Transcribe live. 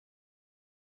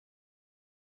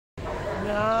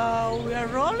Now we are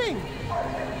rolling.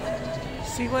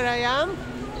 See where I am?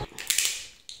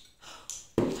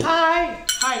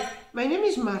 Hi, my name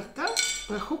is Marta.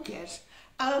 Well, who cares?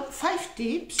 5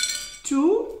 tips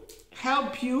to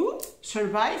help you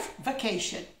survive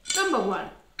vacation. Number 1,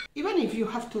 even if you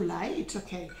have to lie, it's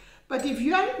okay. But if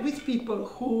you are with people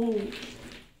who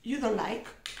you don't like,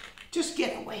 just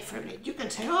get away from it. You can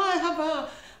say, oh, I have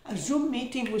a Zoom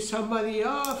meeting with somebody,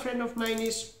 oh, a friend of mine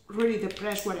is really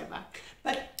depressed, whatever.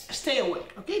 But stay away,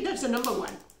 okay? That's the number 1.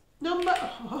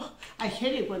 I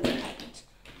hate it when that happens.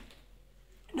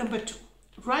 Number 2,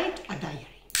 write a diary.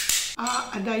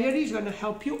 A diary is gonna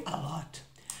help you a lot.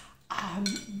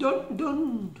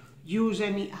 Don't use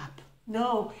any app.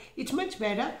 No, it's much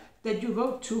better that you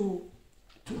go to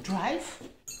Drive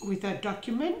with a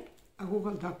document, a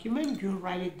Google document, you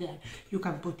write it there. You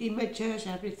can put images,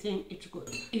 everything, it's good.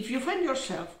 If you find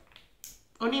yourself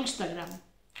on Instagram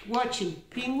watching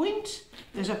penguins,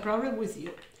 there's a problem with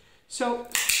you. So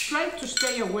try to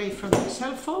stay away from the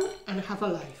cell phone and have a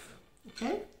life,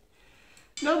 okay?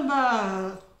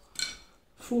 Number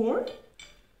 4,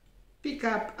 pick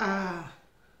up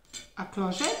a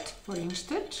closet, for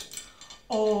instance,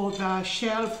 or the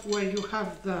shelf where you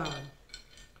have the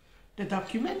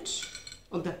documents,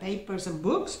 all the papers and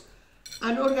books,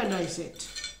 and organize it,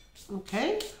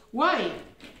 okay? Why?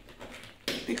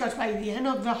 Because by the end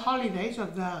of the holidays,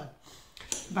 of the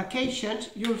vacations,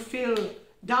 you'll feel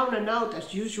down and out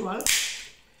as usual,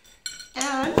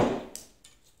 and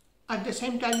at the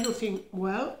same time you think,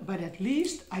 well, but at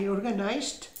least I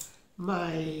organized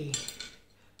my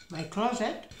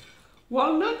closet.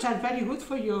 Walnuts are very good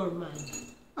for your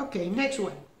mind. Okay, next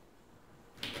one.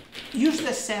 Use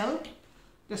the cell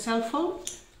phone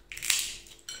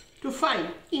to find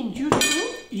in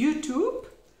YouTube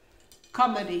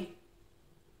comedy.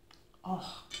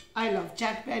 Oh, I love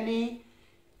Jack Benny,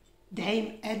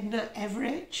 Dame Edna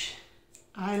Everett.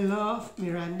 I love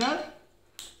Miranda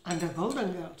and the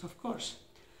Golden Girls, of course.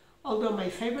 Although my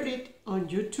favorite on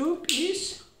YouTube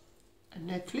is, and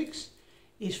Netflix,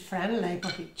 is Fran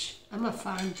Lebowitz. I'm a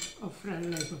fan of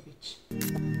Fran Lebowitz.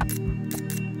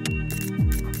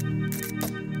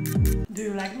 Do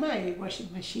you like my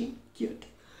washing machine? Cute.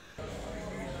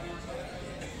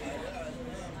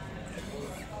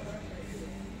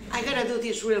 I gotta do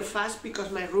this real fast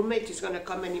because my roommate is gonna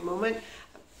come any moment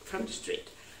from the street.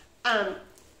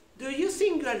 Do you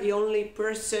think you're the only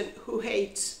person who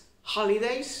hates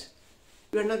holidays?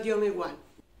 You're not the only one.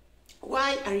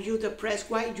 Why are you depressed?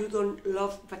 Why you don't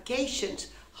love vacations,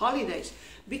 holidays?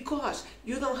 Because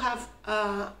you don't have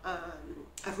a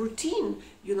routine.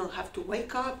 You don't have to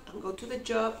wake up and go to the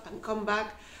job and come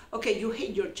back. Okay, you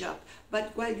hate your job,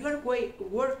 but while you are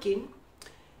working,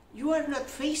 you are not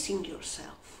facing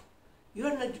yourself. You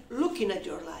are not looking at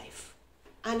your life.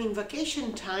 And in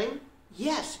vacation time,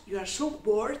 yes, you are so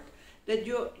bored that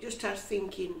you start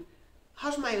thinking,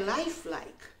 how's my life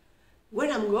like? Where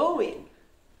I'm going?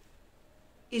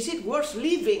 Is it worth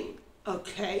living?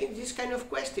 Okay, these kind of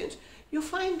questions. You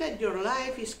find that your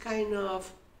life is kind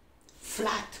of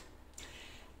flat,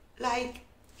 like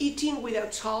eating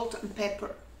without salt and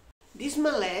pepper. This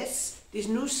malaise, these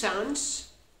nuisance,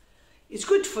 it's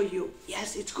good for you.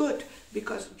 Yes, it's good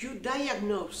because you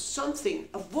diagnose something,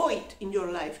 a void in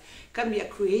your life. Can be a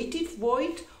creative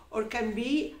void or can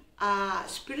be a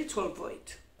spiritual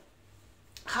void.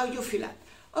 How you feel it?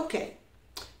 Okay,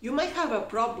 you might have a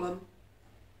problem,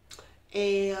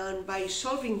 and by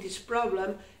solving this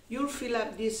problem, you'll fill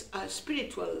up this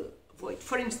spiritual void.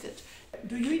 For instance,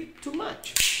 do you eat too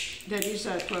much? That is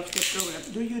a 12-step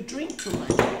program. Do you drink too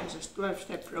much? That is a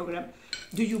 12-step program.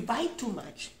 Do you buy too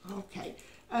much? Okay.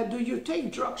 Do you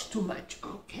take drugs too much?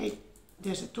 Okay.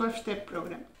 There's a 12-step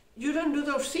program. You don't do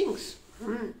those things.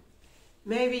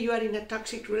 Maybe you are in a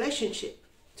toxic relationship.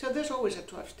 So there's always a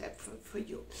 12-step for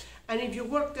you. And if you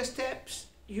work the steps,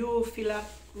 you fill up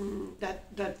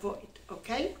that void,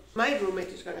 okay? My roommate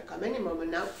is gonna come any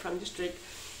moment now from the street,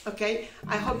 okay?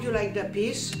 I hope you like the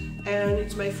piece, and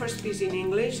it's my first piece in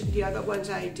English. The other ones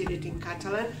I did it in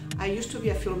Catalan. I used to be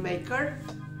a filmmaker,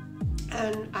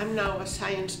 and I'm now a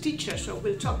science teacher, so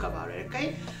we'll talk about it,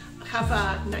 okay? Have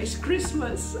a nice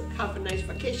Christmas, have a nice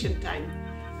vacation time.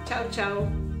 Ciao, ciao,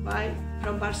 bye,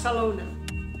 from Barcelona.